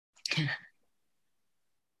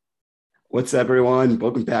What's up, everyone?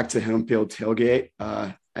 Welcome back to Home Field Tailgate.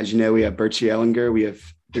 As you know, we have Birchie Ellinger, we have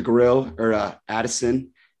the Grill or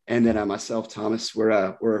Addison, and then myself, Thomas.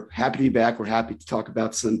 We're happy to be back. We're happy to talk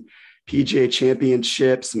about some PGA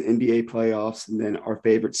Championship, some NBA playoffs, and then our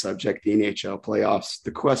favorite subject, the NHL playoffs,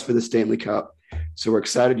 the quest for the Stanley Cup. So we're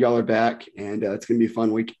excited y'all are back, and it's going to be a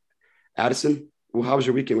fun week. Addison, well, how was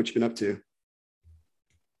your weekend? What you been up to?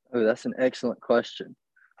 Oh, that's an excellent question.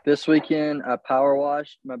 This weekend, I power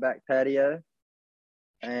washed my back patio,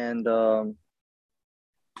 and I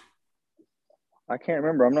can't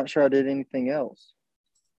remember. I'm not sure I did anything else.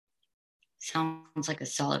 Sounds like a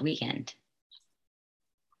solid weekend.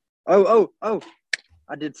 Oh!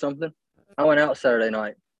 I did something. I went out Saturday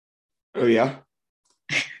night. Oh, yeah?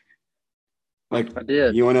 Like, I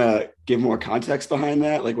did. you want to give more context behind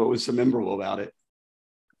that? Like, what was so memorable about it?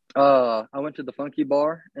 I went to the Funky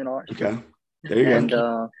Bar in Oxford. Okay, there you And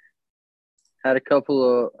go. had a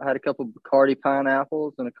couple Bacardi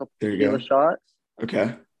pineapples and a couple There you tequila go. shots.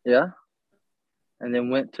 Okay. Yeah, and then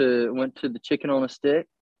went to the Chicken on a Stick,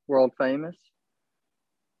 world famous,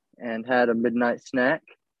 and had a midnight snack,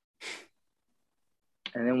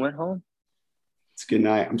 and then went home. It's a good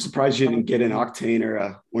night. I'm surprised you didn't get an Octane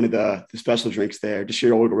or one of the special drinks there. Just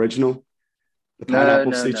your old original. The No,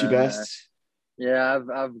 pineapple no, suits you no, no. best. Yeah,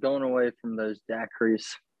 I've gone away from those daiquiris.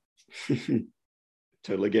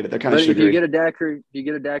 Totally get it. They're kind of But if you sugary. get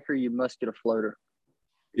a daiquiri, you must get a floater.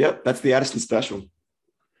 Yep, that's the Addison special.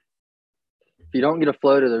 If you don't get a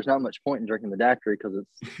floater, there's not much point in drinking the daiquiri because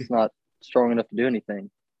it's not strong enough to do anything.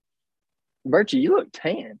 Bertie, you look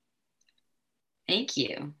tan. Thank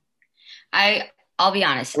you. I'll be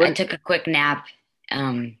honest. I took a quick nap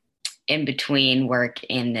in between work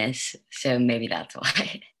and this, so maybe that's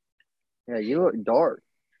why. Yeah, you look dark.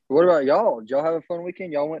 What about y'all? Did y'all have a fun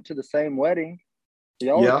weekend? Y'all went to the same wedding.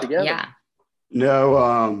 Y'all look Yeah. together. Yeah.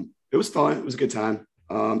 No, it was fun. It was a good time.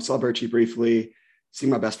 Saw Birchie briefly.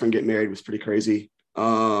 Seeing my best friend get married was pretty crazy.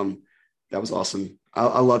 That was awesome.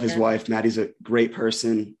 I love his wife. Maddie's a great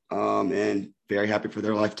person, and very happy for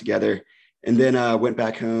their life together. And then went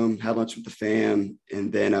back home, had lunch with the fam,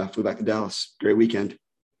 and then flew back to Dallas. Great weekend.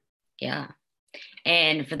 Yeah.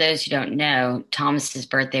 And for those who don't know, Thomas's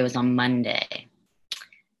birthday was on Monday.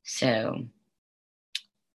 So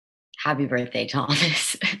happy birthday,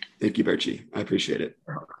 Thomas. Thank you, Birchie. I appreciate it.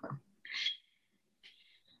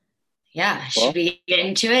 Yeah. Should we get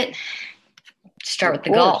into it? Start with the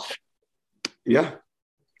course. golf. Yeah.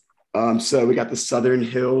 So we got the Southern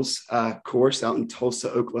Hills course out in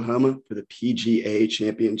Tulsa, Oklahoma for the PGA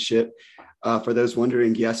Championship. For those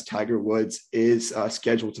wondering, yes, Tiger Woods is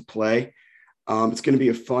scheduled to play. It's going to be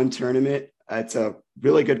a fun tournament. It's a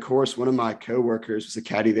really good course. One of my coworkers was a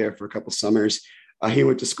caddy there for a couple summers. He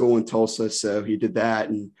went to school in Tulsa, so he did that,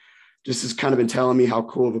 and just has kind of been telling me how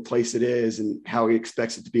cool of a place it is and how he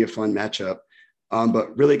expects it to be a fun matchup.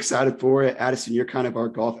 But really excited for it. Addison, you're kind of our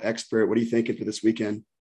golf expert. What are you thinking for this weekend?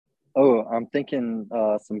 Oh, I'm thinking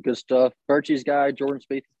some good stuff. Birchie's guy, Jordan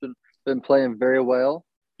Spieth, has been playing very well.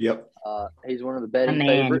 Yep. He's one of the betting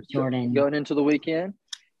favorites Jordan. going into the weekend.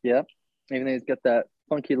 Yep. Even though he's got that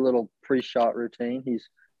funky little pre-shot routine, he's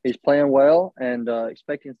playing well and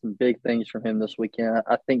expecting some big things from him this weekend.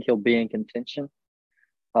 I think he'll be in contention.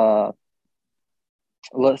 Let's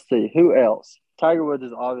see. Who else? Tiger Woods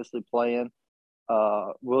is obviously playing.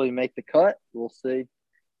 Will he make the cut? We'll see.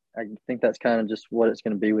 I think that's kind of just what it's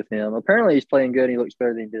going to be with him. Apparently, he's playing good. And he looks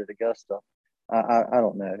better than he did at Augusta. I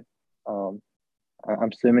don't know.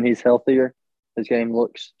 I'm assuming he's healthier. His game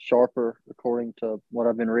looks sharper, according to what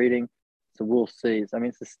I've been reading. So we'll see. I mean,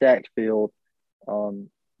 it's a stacked field. So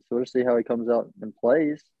we'll see how he comes out and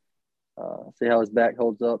plays. See how his back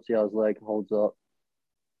holds up. See how his leg holds up.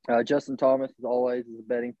 Justin Thomas, as always, is a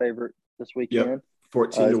betting favorite this weekend. Yep.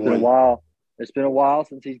 14 to 1. Been a while. It's been a while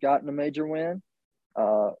since he's gotten a major win.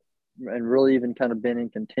 And really even kind of been in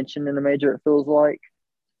contention in a major, it feels like.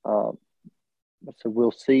 So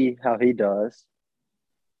we'll see how he does.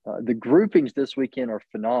 The groupings this weekend are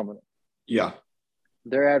phenomenal. Yeah.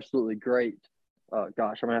 They're absolutely great. Gosh,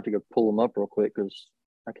 I'm going to have to go pull them up real quick because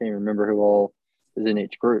I can't even remember who all is in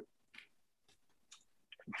each group.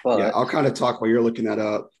 But, yeah, I'll kind of talk while you're looking that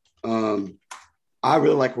up. I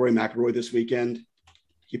really like Rory McIlroy this weekend.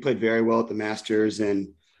 He played very well at the Masters,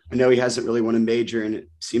 and I know he hasn't really won a major, and it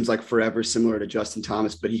seems like forever, similar to Justin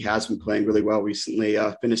Thomas, but he has been playing really well recently.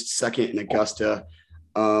 Finished second in Augusta.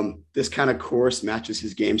 This kind of course matches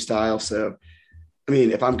his game style. So, I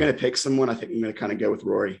mean, if I'm going to pick someone, I think I'm going to kind of go with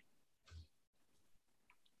Rory.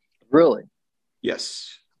 Really?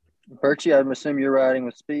 Yes. Birchie, I'm assuming you're riding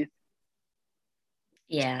with Spieth?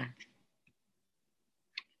 Yeah.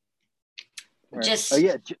 just Oh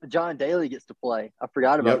yeah, John Daly gets to play. I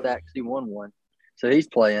forgot about Yep. that because he won one, so he's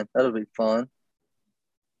playing. That'll be fun.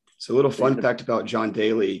 So a little fun fact about John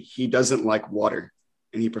Daly: he doesn't like water,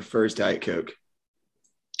 and he prefers Diet Coke.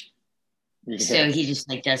 Yeah. so he just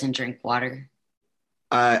like doesn't drink water.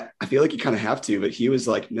 I feel like you kind of have to, but he was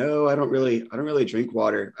like, "No, I don't really drink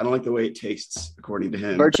water. I don't like the way it tastes," according to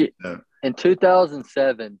him. Virtue So, in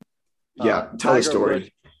 2007. yeah, tell the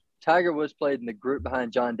story. Tiger Woods played in the group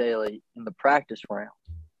behind John Daly in the practice round,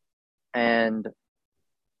 and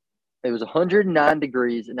it was 109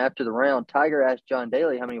 degrees. And after the round, Tiger asked John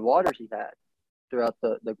Daly how many waters he had throughout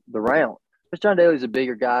the round. Because John Daly's a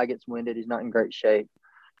bigger guy, gets winded. He's not in great shape.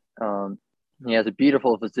 He has a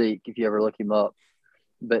beautiful physique if you ever look him up.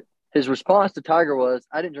 But his response to Tiger was,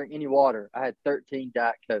 "I didn't drink any water. I had 13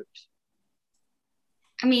 Diet Cokes."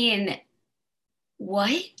 I mean,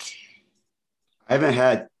 what? I haven't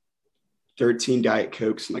had 13 Diet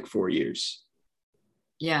Cokes in like 4 years.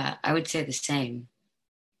 Yeah, I would say the same.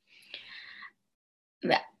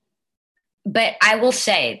 But I will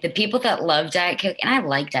say the people that love Diet Coke, and I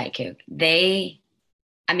like Diet Coke, they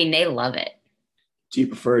love it. Do you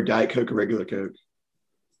prefer Diet Coke or regular Coke?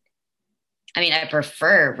 I mean, I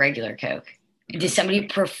prefer regular Coke. Do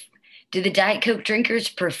the Diet Coke drinkers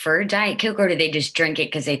prefer Diet Coke, or do they just drink it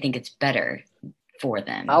because they think it's better for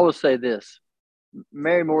them? I will say this.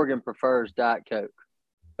 Mary Morgan prefers Diet Coke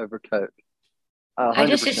over Coke. 100%. I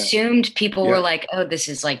just assumed people were like, "Oh, this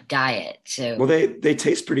is like diet." So well, they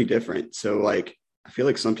taste pretty different. So like, I feel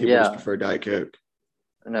like some people just prefer Diet Coke.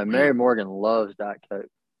 No, Mary Morgan loves Diet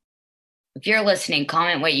Coke. If you're listening,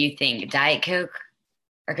 comment what you think: Diet Coke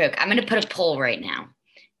or Coke. I'm going to put a poll right now.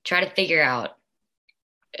 Try to figure out,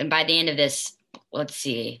 and by the end of this, let's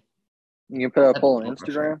see. You can put a poll on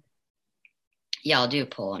Instagram. Yeah, I'll do a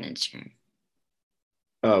poll on Instagram.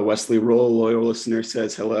 Wesley Roll, loyal listener,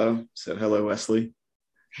 says hello. So hello, Wesley.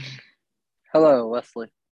 Hello,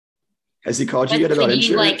 Wesley. Has he called you yet about insurance?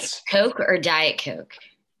 Do you like Coke or Diet Coke?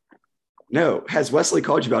 No. Has Wesley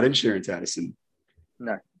called you about insurance, Addison?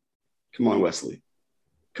 No. Come on, Wesley.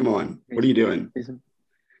 Come on. What are you doing?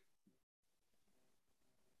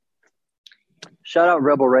 Shout out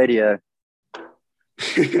Rebel Radio.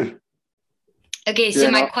 Okay,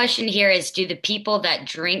 so my question here is, do the people that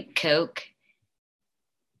drink Coke,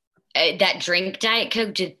 that drink Diet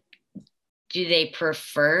Coke, do they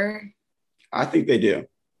prefer? I think they do.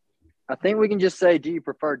 I think we can just say, do you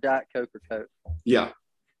prefer Diet Coke or Coke? Yeah.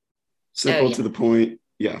 Simple to the point.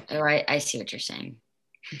 Yeah. All right. I see what you're saying.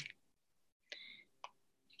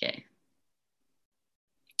 Okay.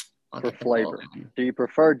 For flavor. Do you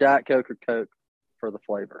prefer Diet Coke or Coke for the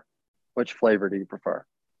flavor? Which flavor do you prefer?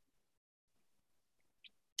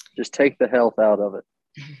 Just take the health out of it.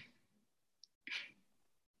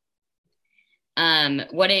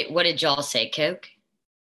 What did y'all say? Coke?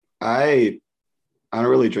 I don't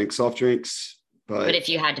really drink soft drinks, but if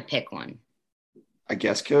you had to pick one, I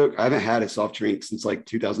guess Coke. I haven't had a soft drink since like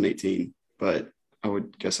 2018, but I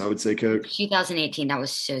would say Coke. 2018, that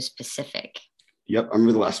was so specific. Yep, I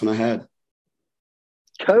remember the last one I had.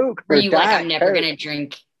 Coke Were you Diet like, I'm never Coke? gonna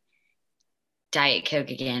drink Diet Coke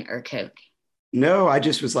again or Coke? No, I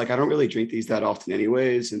just was like, I don't really drink these that often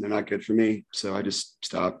anyways, and they're not good for me. So I just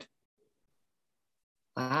stopped.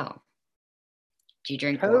 Wow. Do you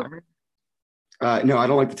drink Coke? water? No, I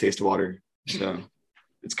don't like the taste of water. So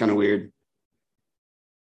it's kind of weird.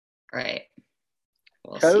 Right.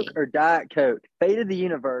 We'll Coke see. or Diet Coke? Fate of the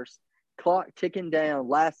universe. Clock ticking down.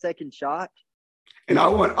 Last second shot. And I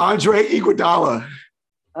want Andre Iguodala.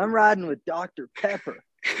 I'm riding with Dr. Pepper.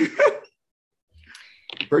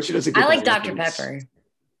 Virtue doesn't get I like that Dr. reference. Pepper.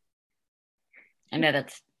 I know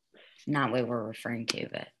that's not what we're referring to,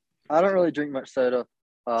 but I don't really drink much soda.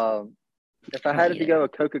 If I had to go a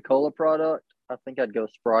Coca-Cola product, I think I'd go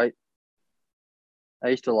Sprite. I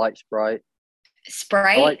used to like Sprite.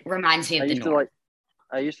 Sprite reminds me of the North.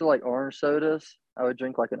 I used to like orange sodas. I would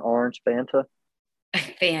drink like an orange Fanta.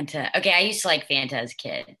 Fanta. Okay, I used to like Fanta as a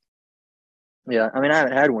kid. Yeah, I mean, I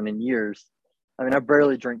haven't had one in years. I mean, I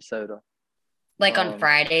barely drink soda. Like on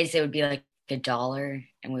Fridays, it would be like $1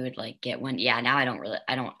 and we would like get one. Yeah, now I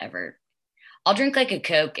don't ever. I'll drink like a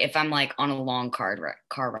Coke if I'm like on a long car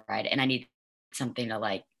ride and I need something to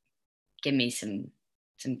like give me some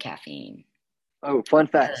caffeine. Oh, fun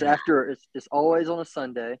fact. So it's always on a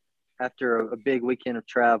Sunday after a big weekend of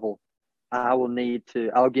travel. I'll get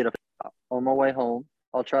on my way home.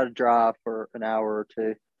 I'll try to drive for an hour or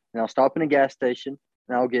two and I'll stop in a gas station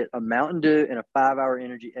and I'll get a Mountain Dew and a 5-hour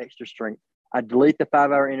energy extra strength. I delete the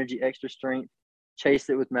 5-hour energy extra strength, chase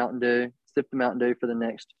it with Mountain Dew, sip the Mountain Dew for the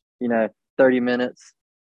next, 30 minutes.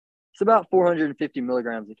 It's about 450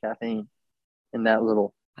 milligrams of caffeine. in that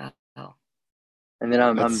little. Wow. And then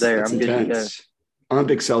I'm there. That's I'm intense. good to go. I'm a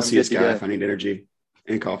big Celsius good to guy go. if I need energy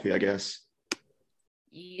and coffee, I guess.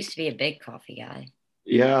 You used to be a big coffee guy.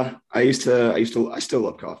 Yeah, I still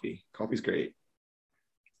love coffee. Coffee's great.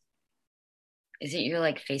 Isn't your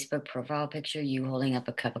like Facebook profile picture you holding up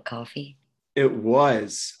a cup of coffee? It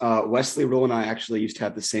was. Wesley Rule and I actually used to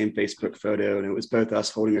have the same Facebook photo, and it was both us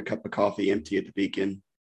holding a cup of coffee empty at the Beacon.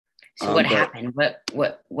 So what happened?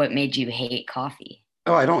 What made you hate coffee?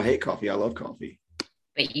 Oh, I don't hate coffee. I love coffee.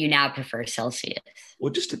 But you now prefer Celsius.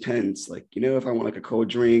 Well, it just depends. Like, if I want like a cold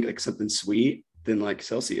drink, like something sweet, then like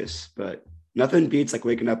Celsius. But nothing beats like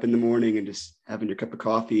waking up in the morning and just having your cup of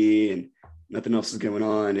coffee and nothing else is going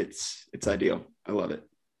on. It's ideal. I love it.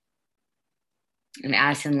 And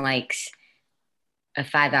Addison likes a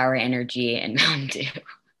 5-hour energy and Mountain Dew.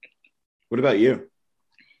 What about you?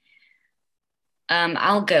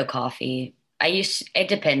 I'll go coffee. It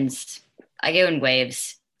depends. I go in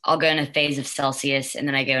waves. I'll go in a phase of Celsius and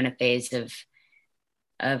then I go in a phase of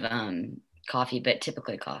coffee, but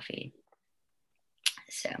typically coffee.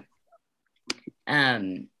 So, but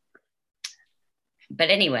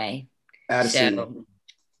anyway, Addison,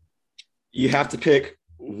 you have to pick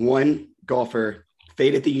one golfer,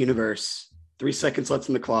 fate of the universe. 3 seconds left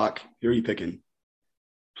on the clock. Who are you picking?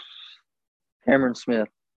 Cameron Smith.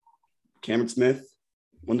 Cameron Smith,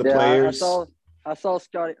 one of the players. I saw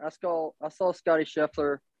Scotty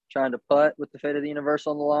Scheffler trying to putt with the fate of the universe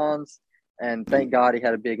on the lines, and thank God he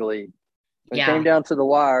had a big lead. When it came down to the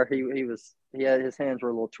wire, he had his hands were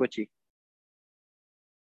a little twitchy.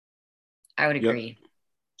 I would agree. Yep.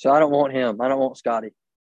 So I don't want him. I don't want Scotty.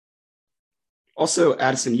 Also,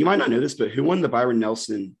 Addison, you might not know this, but who won the Byron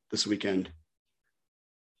Nelson this weekend?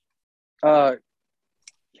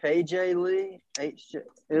 KJ Lee. It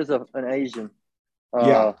was an Asian.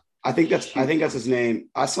 Yeah, I think that's his name.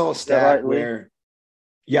 I saw a stat where,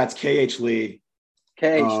 it's KH Lee. KH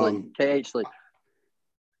Lee.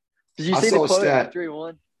 Did you see the quote after he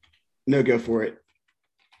won? No, go for it.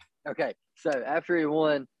 Okay, so after he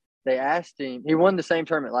won, they asked him. He won the same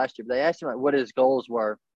tournament last year, but they asked him what his goals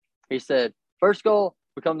were. He said, first goal,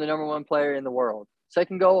 become the number one player in the world.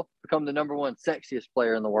 Second goal, become the number one sexiest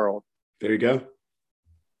player in the world. There you go.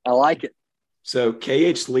 I like it. So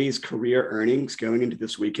KH Lee's career earnings going into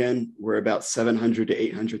this weekend were about 700 to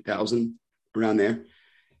 800,000, around there.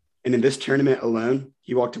 And in this tournament alone,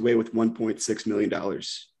 he walked away with $1.6 million.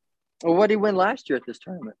 Well, what did he win last year at this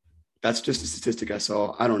tournament? That's just a statistic I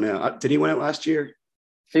saw. I don't know. Did he win it last year?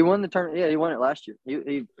 He won the tournament. Yeah, he won it last year.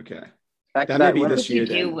 He okay. That may be this year. What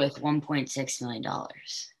do you do with $1.6 million?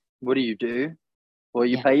 What do you do? Well,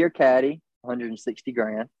 you pay your caddy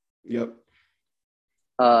 $160,000. Yep.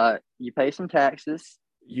 You pay some taxes.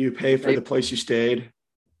 You pay for the place you stayed.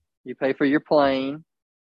 You pay for your plane.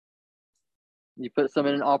 You put some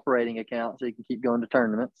in an operating account so you can keep going to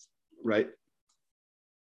tournaments. Right.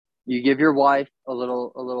 You give your wife a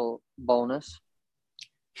little bonus.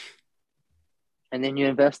 And then you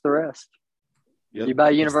invest the rest. Yep. You buy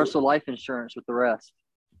universal life insurance with the rest.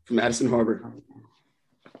 From Addison Harbor.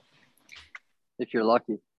 If you're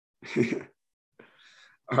lucky.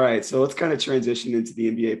 All right, so let's kind of transition into the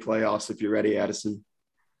NBA playoffs if you're ready, Addison.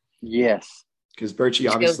 Yes. Because Birchie,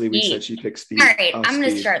 obviously, we said she picks Steve. All right, I'm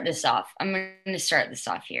going to start this off.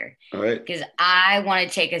 Here. All right. Because I want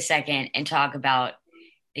to take a second and talk about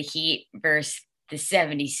the Heat versus the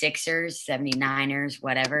 76ers, 79ers,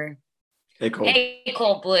 whatever. Hey, Cole. Hey,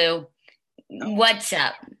 Cold Blue. What's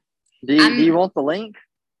up? Do you want the link?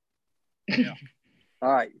 Yeah.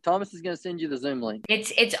 All right. Thomas is going to send you the Zoom link.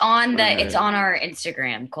 It's on our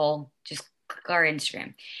Instagram, Cole. Just click our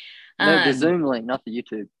Instagram. No, the Zoom link, not the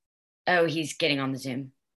YouTube. Oh, he's getting on the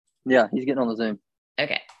Zoom. Yeah, he's getting on the Zoom.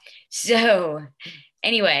 Okay. So,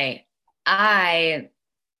 anyway, I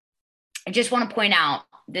just want to point out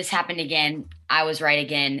this happened again. I was right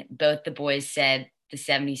again. Both the boys said the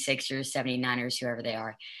 76ers, 79ers, whoever they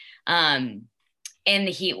are, and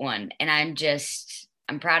the Heat won. And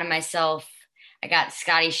I'm proud of myself. I got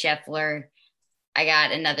Scotty Scheffler. I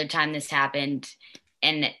got another time this happened.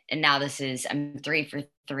 And now I'm 3 for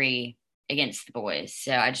 3 against the boys.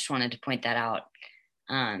 So I just wanted to point that out.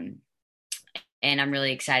 And I'm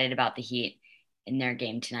really excited about the Heat in their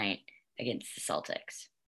game tonight against the Celtics.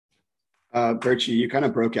 Birchie, you kind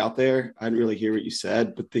of broke out there. I didn't really hear what you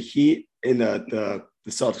said, but the Heat and the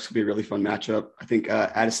Celtics will be a really fun matchup. I think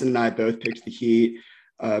Addison and I both picked the Heat.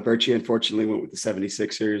 Birchie unfortunately went with the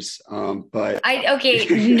 76ers. But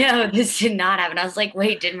no, this did not happen. I was like,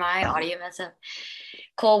 wait, did my audio mess up?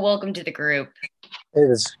 Cole, welcome to the group.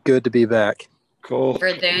 It is good to be back. Cool.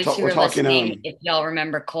 For those who are listening, if y'all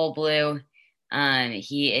remember Cole Blue,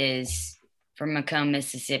 he is from Macomb,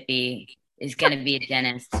 Mississippi, is going to be a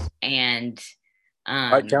dentist, and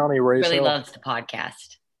White County, really loves the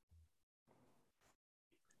podcast.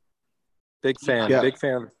 Big fan, Yeah. big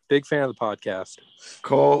fan of the podcast.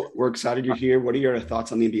 Cole, we're excited you're here. What are your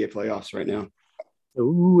thoughts on the NBA playoffs right now?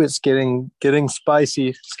 Ooh, it's getting spicy.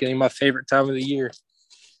 It's getting my favorite time of the year.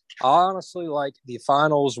 I honestly like the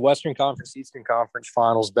finals, Western Conference, Eastern Conference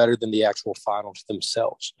finals better than the actual finals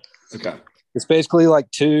themselves. Okay. It's basically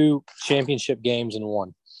like 2 championship games in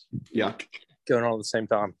one. Yeah. Going on at the same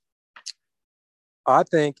time. I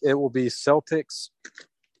think it will be Celtics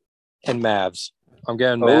and Mavs. I'm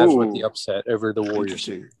going Mavs with the upset over the Warriors.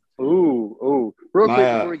 Interesting. Ooh. Real quick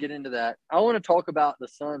before we get into that, I want to talk about the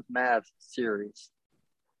Suns-Mavs series.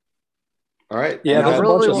 All right. Yeah,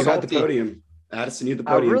 you got the podium. Addison, you the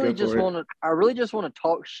podium. I really just want to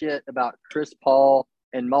talk shit about Chris Paul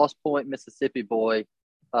and Moss Point, Mississippi boy.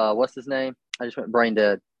 What's his name? I just went brain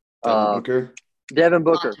dead. Devin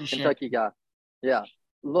Booker, Kentucky guy. Yeah.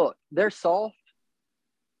 Look, they're soft,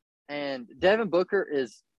 and Devin Booker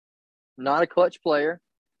is not a clutch player.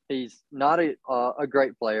 He's not a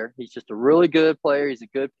great player. He's just a really good player. He's a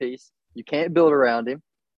good piece. You can't build around him.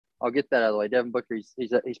 I'll get that out of the way. Devin Booker,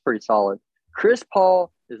 he's pretty solid. Chris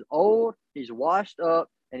Paul is old. He's washed up,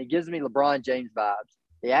 and he gives me LeBron James vibes.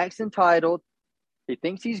 He acts entitled. He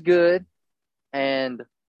thinks he's good, and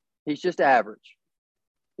he's just average.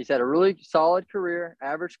 He's had a really solid career,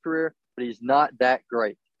 average career, but he's not that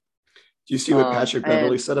great. Do you see what Patrick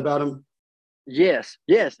Beverley said about him? Yes,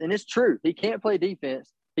 and it's true. He can't play defense.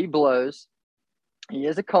 He blows. He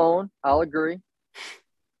is a cone. I'll agree.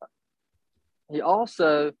 He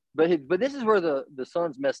also, but this is where the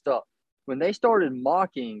Suns messed up when they started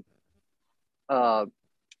mocking. Oh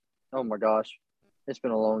my gosh, it's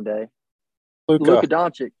been a long day. Luka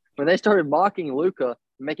Doncic. When they started mocking Luka,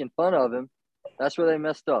 making fun of him, that's where they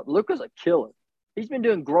messed up. Luka's a killer. He's been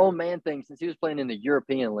doing grown man things since he was playing in the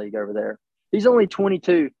European League over there. He's only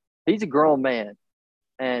 22. He's a grown man,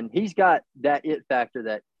 and he's got that it factor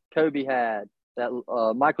that Kobe had,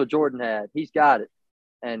 that Michael Jordan had. He's got it,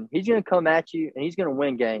 and he's going to come at you, and he's going to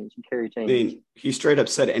win games and carry teams. I mean, he straight up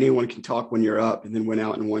said anyone can talk when you're up, and then went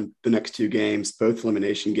out and won the next 2 games, both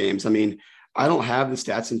elimination games. I mean, I don't have the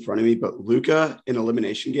stats in front of me, but Luka in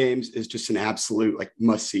elimination games is just an absolute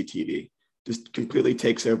must-see TV. Just completely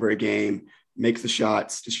takes over a game, makes the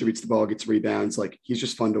shots, distributes the ball, gets rebounds. He's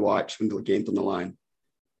just fun to watch when the game's on the line.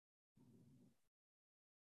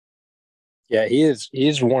 Yeah, he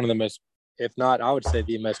is one of the most, if not, I would say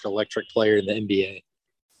the most electric player in the NBA.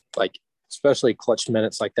 Especially clutch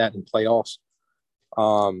minutes like that in playoffs.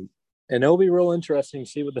 And it'll be real interesting to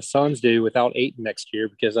see what the Suns do without Ayton next year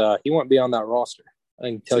because he won't be on that roster. I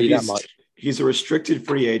can tell you that much. He's a restricted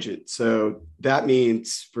free agent. So that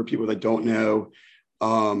means, for people that don't know,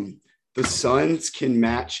 the Suns can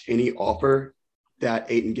match any offer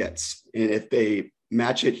that Ayton gets. And if they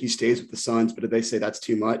match it, he stays with the Suns. But if they say that's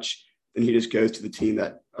too much, then he just goes to the team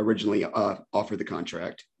that originally offered the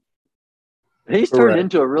contract. He's turned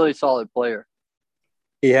into a really solid player.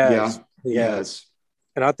 He has. Yeah, he has.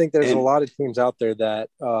 And I think there's a lot of teams out there that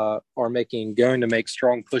are going to make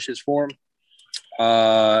strong pushes for him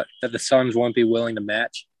that the Suns won't be willing to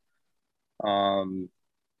match.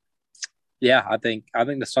 Yeah, I think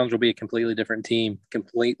the Suns will be a completely different team,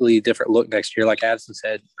 completely different look next year. Like Addison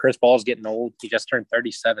said, Chris Paul's getting old. He just turned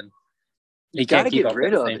 37. He can't keep up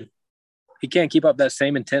rid of it. He can't keep up that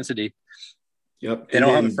same intensity. Yep. They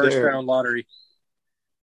don't have a first-round lottery.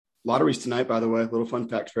 Lottery's tonight, by the way. A little fun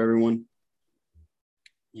fact for everyone.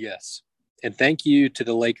 Yes. And thank you to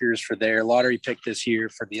the Lakers for their lottery pick this year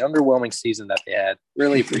for the underwhelming season that they had.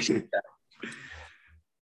 Really appreciate that.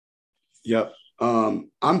 Yep.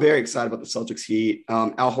 I'm very excited about the Celtics Heat.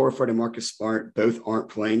 Al Horford and Marcus Smart both aren't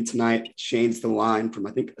playing tonight. Changed the line from,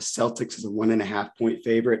 I think, the Celtics as a 1.5 point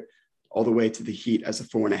favorite all the way to the Heat as a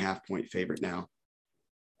 4.5 point favorite now.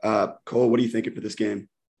 Cole, what are you thinking for this game?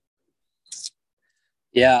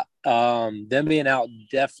 Yeah, them being out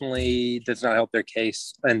definitely does not help their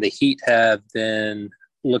case. And the Heat have been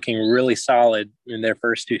looking really solid in their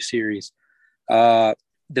first 2 series.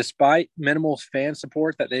 Despite minimal fan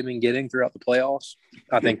support that they've been getting throughout the playoffs,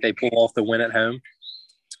 I think they pull off the win at home.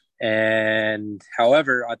 And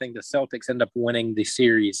however, I think the Celtics end up winning the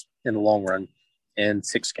series in the long run in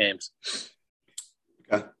 6 games.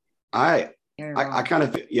 Okay. I kind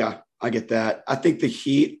of, yeah, I get that. I think the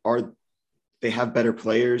Heat they have better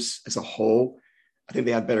players as a whole. I think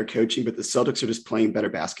they have better coaching, but the Celtics are just playing better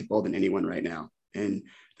basketball than anyone right now. And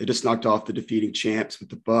they just knocked off the defeating champs with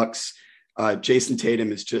the Bucks. Jason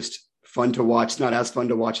Tatum is just fun to watch. Not as fun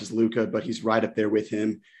to watch as Luka, but he's right up there with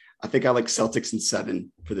him. I think I like Celtics in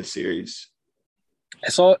 7 for the series.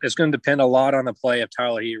 It's going to depend a lot on the play of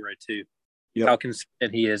Tyler Hero too. Yep. How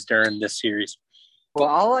consistent he is during this series. Well,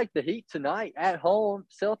 I like the Heat tonight at home.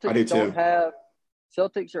 Celtics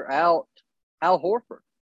are out Al Horford.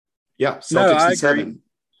 Yeah, Celtics in 7.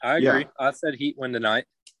 I agree. I said Heat win tonight.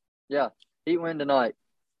 Yeah, Heat win tonight,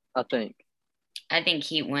 I think. I think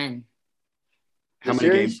Heat win. How many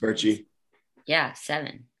games, Birchie? Yeah,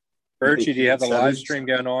 7. Birchie, do you have the live stream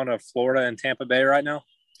going on of Florida and Tampa Bay right now?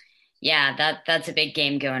 Yeah, that's a big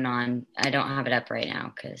game going on. I don't have it up right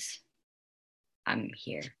now because I'm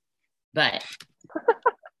here. But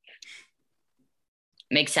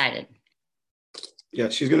I'm excited. Yeah,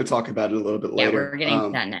 she's going to talk about it a little bit later. Yeah, we're getting to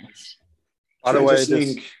that next. By the way,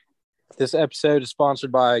 this episode is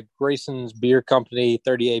sponsored by Grayson's Beer Company,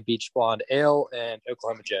 30A Beach Blonde Ale, and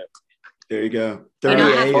Oklahoma Joe. There you go.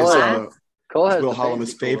 30A is Will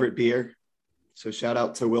Hollema's favorite beer. So shout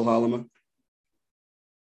out to Will Hollema.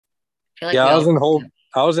 I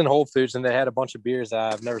was in Whole Foods and they had a bunch of beers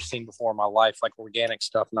that I've never seen before in my life, like organic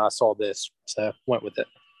stuff, and I saw this, so went with it.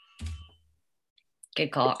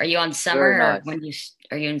 Good call. Are you on summer or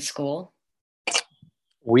are you in school?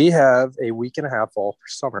 We have a week and a half off for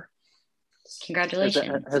summer.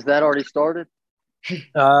 Congratulations. Has that already started?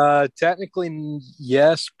 Technically,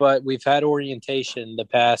 yes, but we've had orientation the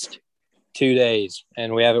past 2 days,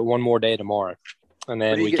 and we have it one more day tomorrow. And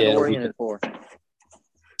then we get oriented for.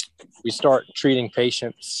 We start treating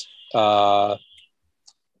patients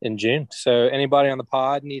in June. So anybody on the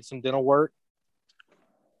pod needs some dental work,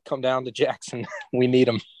 come down to Jackson. We need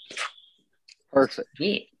them. Perfect.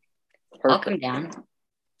 Sweet. I'll come down.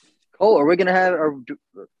 Cole, are we gonna have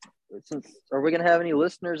any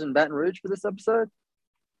listeners in Baton Rouge for this episode?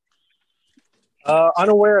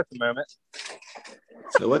 Unaware at the moment.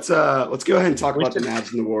 So let's go ahead and talk about the Mavs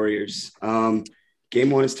and the Warriors. Game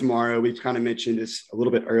 1 is tomorrow. We've kind of mentioned this a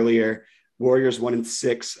little bit earlier. Warriors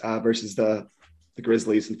 1-6 versus the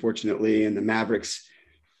Grizzlies, unfortunately, and the Mavericks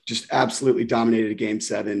just absolutely dominated Game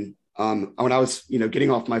 7. When I was, getting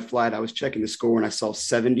off my flight, I was checking the score and I saw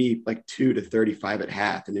 72-35 at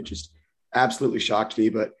half, and it just absolutely shocked me.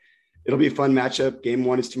 But it'll be a fun matchup. Game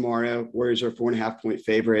 1 is tomorrow. Warriors are a 4.5-point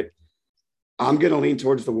favorite. I'm going to lean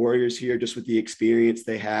towards the Warriors here, just with the experience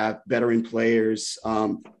they have, veteran players.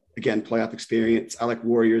 Again, playoff experience. I like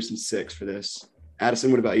Warriors in 6 for this.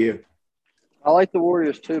 Addison, what about you? I like the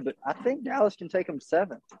Warriors too, but I think Dallas can take them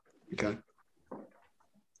 7. Okay.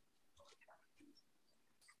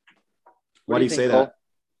 Why do you say that?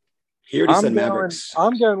 He already said Mavericks.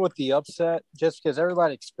 I'm going with the upset just because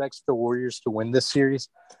everybody expects the Warriors to win this series.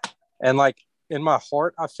 And, in my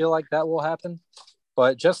heart, I feel like that will happen.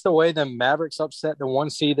 But just the way the Mavericks upset the 1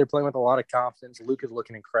 seed, they're playing with a lot of confidence. Luke is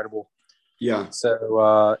looking incredible. Yeah.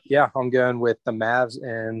 So, I'm going with the Mavs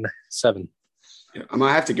in 7. Yeah, I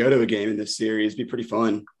might have to go to a game in this series. It'd be pretty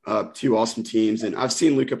fun. 2 awesome teams. And I've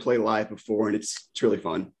seen Luka play live before, and it's really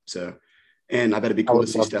fun. So, and I bet it'd be cool to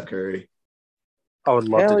see Steph Curry. I would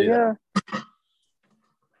love to do that.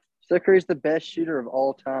 Steph Curry's the best shooter of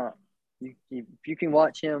all time. If you can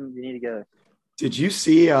watch him, you need to go. Did you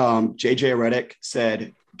see JJ Redick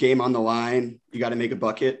said, game on the line, you got to make a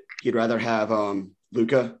bucket? He'd rather have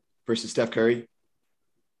Luka versus Steph Curry.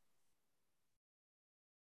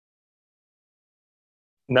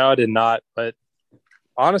 No, I did not. But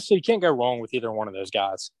honestly, you can't go wrong with either one of those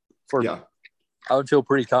guys. I would feel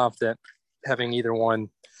pretty confident having either one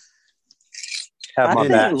have my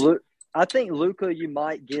back. I think Luka, you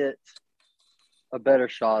might get a better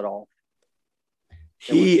shot off.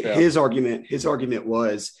 His argument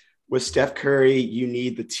was, with Steph Curry, you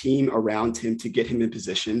need the team around him to get him in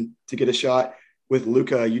position to get a shot. With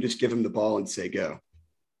Luka, you just give him the ball and say go.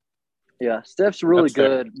 Yeah, Steph's really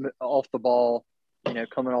good off the ball,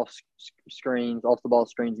 coming off screens, off the ball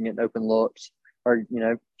screens and getting open looks, or,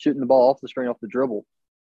 shooting the ball off the screen, off the dribble.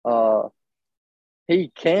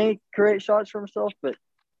 He can create shots for himself, but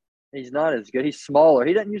he's not as good. He's smaller.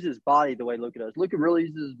 He doesn't use his body the way Luka does. Luka really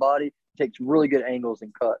uses his body, takes really good angles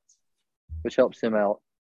and cuts, which helps him out.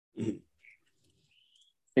 Mm-hmm.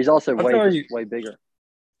 He's also way bigger.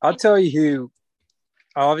 I'll tell you who.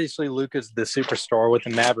 Obviously, Luka's the superstar with the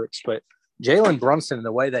Mavericks, but Jalen Brunson,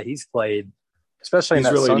 the way that he's played, especially in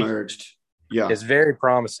that really emerged, is very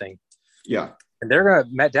promising. Yeah, and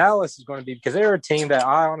Dallas is going to be, because they're a team that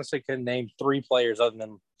I honestly couldn't name 3 players other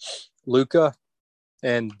than Luka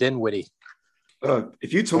and Dinwiddie.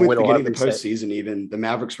 If you told me at the beginning of the postseason, even the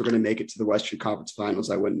Mavericks were going to make it to the Western Conference Finals,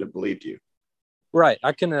 I wouldn't have believed you. Right,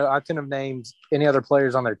 I couldn't have named any other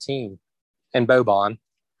players on their team, and Boban,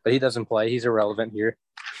 but he doesn't play. He's irrelevant here.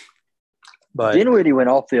 But Dinwiddie went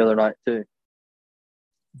off the other night too.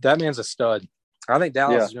 That man's a stud. I think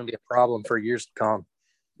Dallas is going to be a problem for years to come.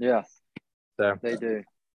 Yeah, So they do.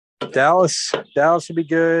 Dallas will be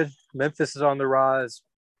good. Memphis is on the rise.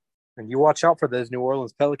 And you watch out for those New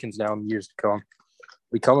Orleans Pelicans now in the years to come.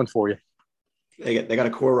 We coming for you. They got a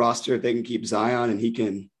core roster. If they can keep Zion and he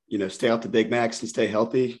can, stay out the Big Macs and stay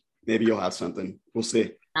healthy, maybe you'll have something. We'll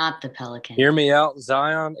see. Not the Pelicans. Hear me out.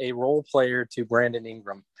 Zion, a role player to Brandon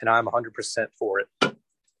Ingram, and I'm 100% for it.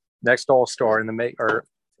 Next All-Star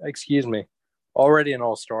already an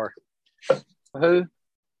All-Star. Who?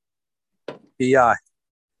 B.I.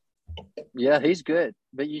 Yeah, he's good.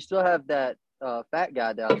 But you still have that fat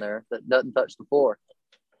guy down there that doesn't touch the floor.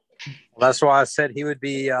 Well, that's why I said he would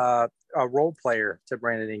be a role player to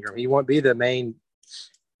Brandon Ingram. He won't be the main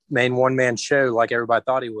one-man show like everybody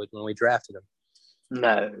thought he would when we drafted him.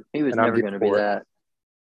 No, he was never going to be for it. that.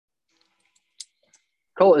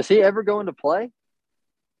 Cole, is he ever going to play? Do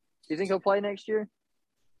you think he'll play next year?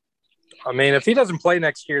 I mean, if he doesn't play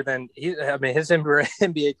next year, then his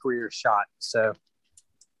NBA career is shot. So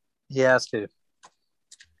he has to.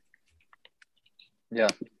 Yeah.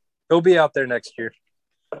 He'll be out there next year.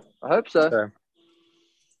 I hope so.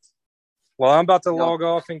 Well, I'm about to log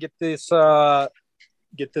off and get this filet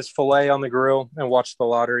on the grill and watch the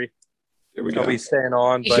lottery. Here we go. I'll be staying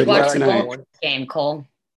on. You should watch the Bolts game, Cole.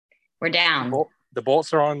 We're down. The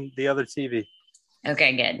Bolts are on the other TV.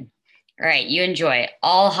 Okay, good. All right, you enjoy.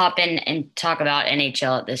 I'll hop in and talk about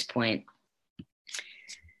NHL at this point.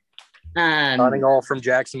 Signing all from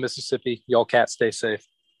Jackson, Mississippi. Y'all cats stay safe.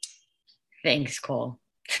 Thanks, Cole.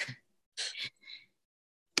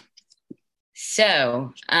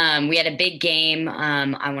 So we had a big game.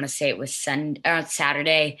 I want to say it was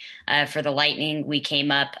Saturday for the Lightning. We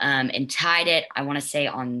came up and tied it, I want to say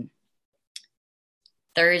on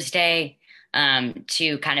Thursday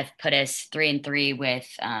to kind of put us 3-3 with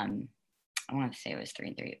I want to say it was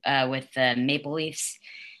 3-3 with the Maple Leafs.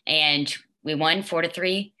 And we won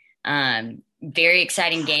 4-3. Very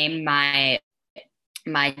exciting game. My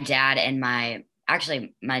dad and my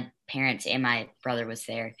parents and my brother was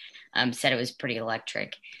there, said it was pretty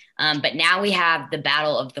electric. But now we have the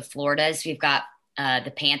battle of the Floridas. We've got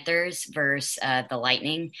the Panthers versus the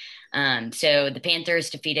Lightning. So the Panthers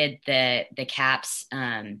defeated the Caps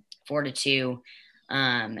 4-2.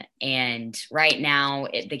 And right now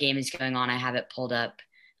the game is going on. I have it pulled up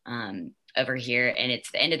over here, and it's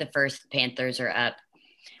the end of the first. The Panthers are up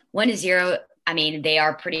 1-0. I mean, they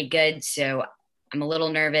are pretty good, so I'm a little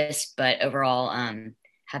nervous, but overall,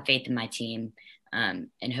 have faith in my team. And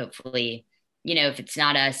hopefully, if it's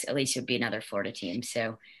not us, at least it would be another Florida team.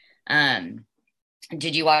 So,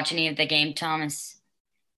 did you watch any of the game, Thomas?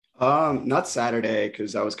 Not Saturday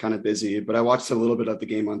because I was kind of busy, but I watched a little bit of the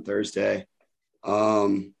game on Thursday.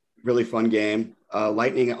 Really fun game.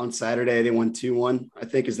 Lightning on Saturday, they won 2-1, I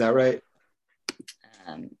think. Is that right?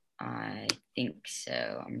 I think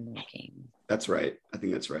so. I'm looking. That's right. I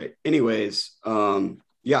think that's right. Anyways,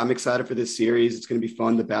 yeah, I'm excited for this series. It's going to be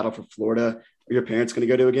fun. The battle for Florida. Are your parents going to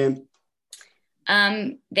go to a game?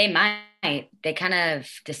 They might. They kind of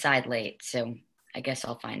decide late, so I guess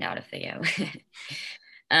I'll find out if they go.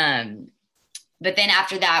 But then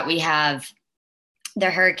after that, we have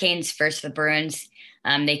the Hurricanes versus the Bruins.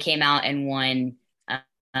 They came out and won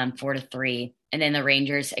 4-3, and then the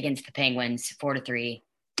Rangers against the Penguins 4-3.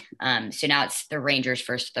 So now it's the Rangers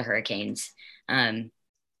versus the Hurricanes. I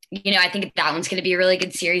think that one's going to be a really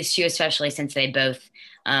good series too, especially since they both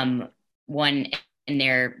won in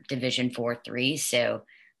their division 4-3. So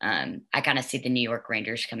I kind of see the New York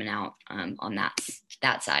Rangers coming out on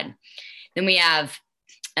that side. Then we have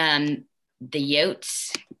the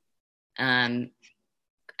Yotes.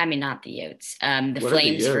 Not the Yotes. The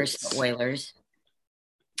Flames versus the Oilers.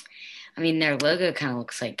 I mean, their logo kind of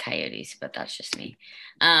looks like coyotes, but that's just me.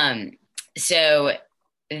 So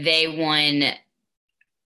they won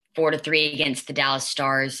 4-3 against the Dallas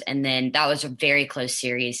Stars, and then that was a very close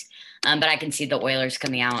series. But I can see the Oilers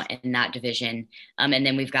coming out in that division. And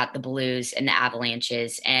then we've got the Blues and the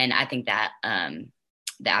Avalanches, and I think that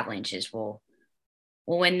the Avalanches will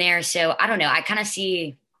win there. So I don't know. I can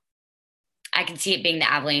see it being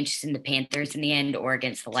the Avalanches and the Panthers in the end, or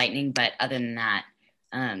against the Lightning. But other than that,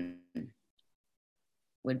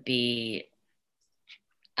 would be,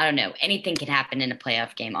 I don't know. Anything can happen in a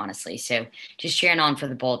playoff game, honestly. So just cheering on for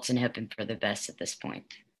the Bolts and hoping for the best at this point.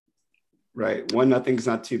 Right. 1-0's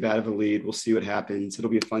not too bad of a lead. We'll see what happens.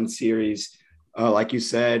 It'll be a fun series. Like you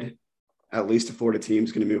said, at least a Florida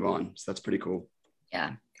team's going to move on. So that's pretty cool.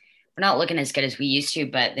 Yeah. We're not looking as good as we used to,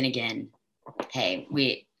 but then again, hey,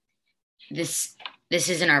 this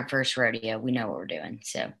isn't our first rodeo. We know what we're doing.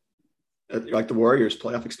 So like the Warriors,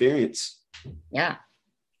 playoff experience. Yeah.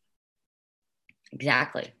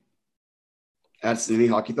 Exactly. Addison, any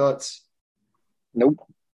hockey thoughts? Nope.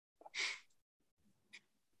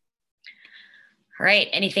 All right.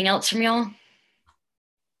 Anything else from y'all?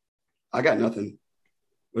 I got nothing.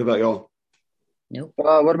 What about y'all? Nope.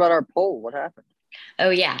 What about our poll? What happened? Oh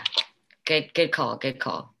yeah. Good call. Good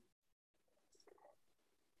call.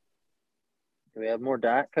 Do we have more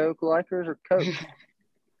Diet Coke likers or Coke?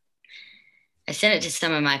 I sent it to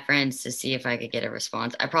some of my friends to see if I could get a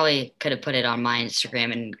response. I probably could have put it on my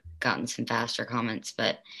Instagram and gotten some faster comments,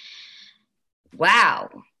 but wow.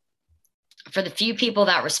 For the few people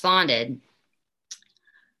that responded,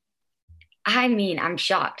 I mean, I'm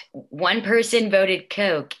shocked. One person voted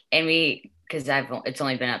Coke, and it's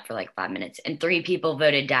only been up for like 5 minutes, and 3 people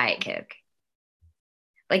voted Diet Coke.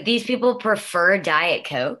 Like, these people prefer Diet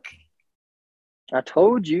Coke. I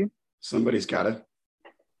told you. Somebody's got to.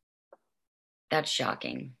 That's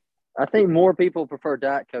shocking. I think more people prefer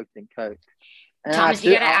Diet Coke than Coke. And Thomas,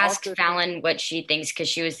 you got to ask Fallon what she thinks, because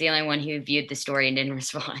she was the only one who viewed the story and didn't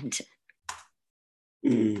respond.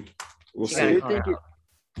 We'll see.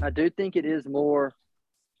 I do think it is more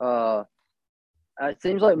it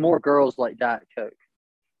seems like more girls like Diet Coke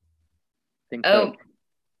than Coke.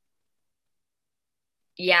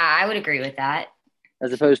 Yeah, I would agree with that.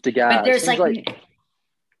 As opposed to guys. But there's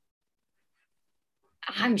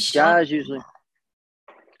I'm shocked.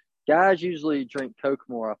 Guys usually drink Coke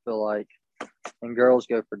more, I feel like, and girls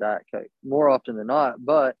go for Diet Coke more often than not,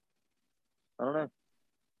 but I don't know.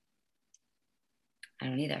 I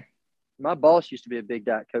don't either. My boss used to be a big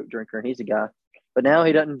Diet Coke drinker, and he's a guy. But now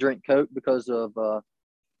he doesn't drink Coke because of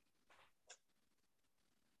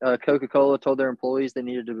Coca-Cola told their employees they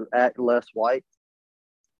needed to act less white.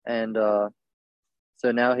 And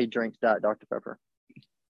so now he drinks Diet Dr. Pepper.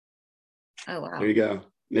 Oh, wow. There you go.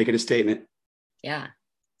 Making a statement. Yeah.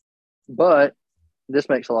 But this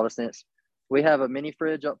makes a lot of sense. We have a mini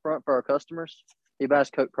fridge up front for our customers. He buys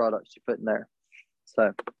Coke products to put in there.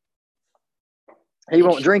 So he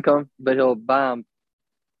won't drink them, but he'll buy them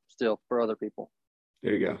still for other people.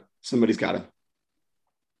 There you go. Somebody's got to.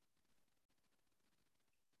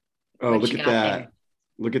 Oh, look at that. There?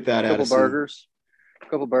 Look at that, Addison. A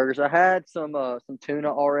couple burgers. I had some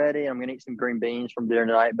tuna already. I'm going to eat some green beans from dinner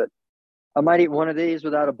tonight, but I might eat one of these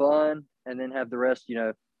without a bun and then have the rest,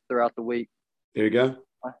 throughout the week. There you go.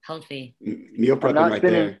 Healthy. Meal prepping right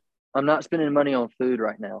there. I'm not spending money on food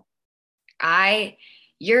right now.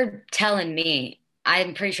 You're telling me,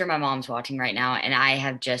 I'm pretty sure my mom's watching right now, and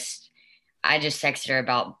I just texted her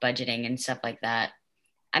about budgeting and stuff like that.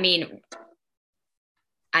 I mean,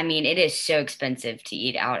 it is so expensive to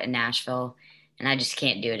eat out in Nashville, and I just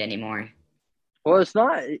can't do it anymore. Well, it's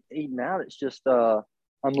not eating out. It's just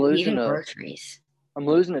I'm losing groceries. I'm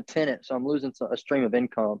losing a tenant, so I'm losing a stream of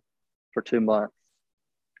income for 2 months.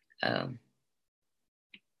 Oh.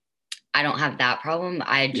 I don't have that problem.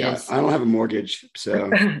 I don't have a mortgage, so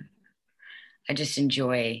I just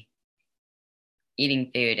enjoy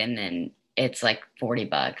eating food, and then it's like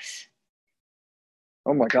 $40.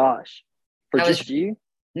 Oh my gosh. For just you?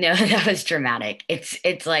 No, that was dramatic.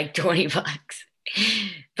 It's like $20.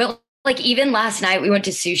 But like, even last night we went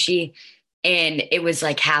to sushi and it was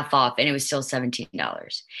like half off and it was still $17.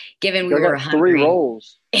 Given we were hungry. 3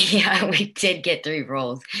 rolls. Yeah, we did get 3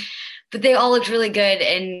 rolls. But they all looked really good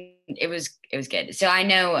and it was good. So I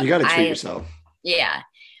know you got to treat yourself. Yeah.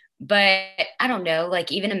 But I don't know,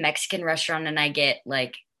 like even a Mexican restaurant and I get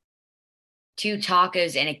like 2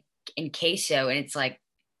 tacos and queso and it's like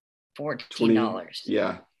 $14.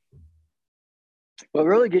 Yeah. What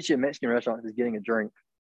really gets you a Mexican restaurant is getting a drink.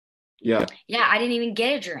 Yeah. Yeah, I didn't even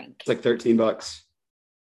get a drink. It's like $13.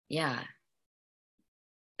 Yeah.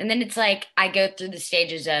 And then it's like I go through the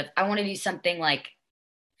stages of I want to do something like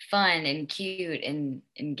fun and cute and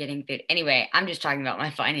getting food. Anyway, I'm just talking about my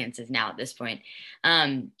finances now at this point.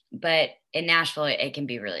 But in Nashville, it can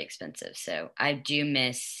be really expensive. So I do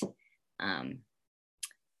miss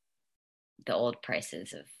the old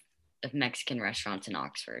prices of Mexican restaurants in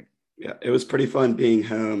Oxford. Yeah, it was pretty fun being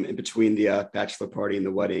home in between the bachelor party and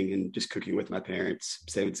the wedding and just cooking with my parents,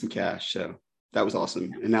 saving some cash. So that was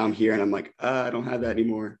awesome. And now I'm here and I'm like, I don't have that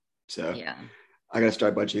anymore. So yeah, I got to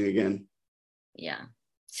start budgeting again. Yeah.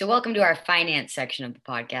 So welcome to our finance section of the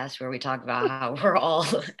podcast where we talk about how we're all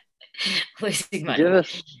losing money.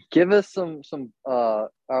 Give us some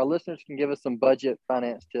our listeners can give us some budget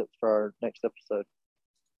finance tips for our next episode.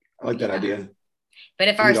 I like that idea. But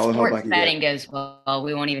if our sports betting goes well,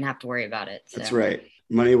 we won't even have to worry about it. So. That's right.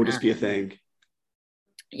 Money will just be a thing.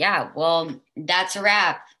 Yeah. Well, that's a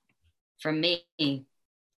wrap from me.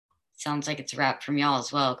 Sounds like it's a wrap from y'all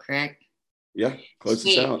as well, correct? Yeah. Close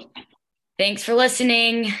this out. Thanks for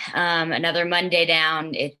listening. Another Monday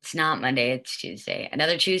down. It's not Monday, it's Tuesday.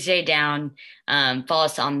 Another Tuesday down. Follow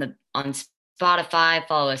us on Spotify,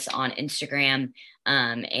 follow us on Instagram,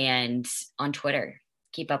 and on Twitter.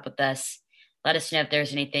 Keep up with us. Let us know if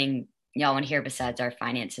there's anything y'all want to hear besides our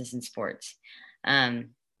finances and sports.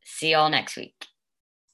 See y'all next week.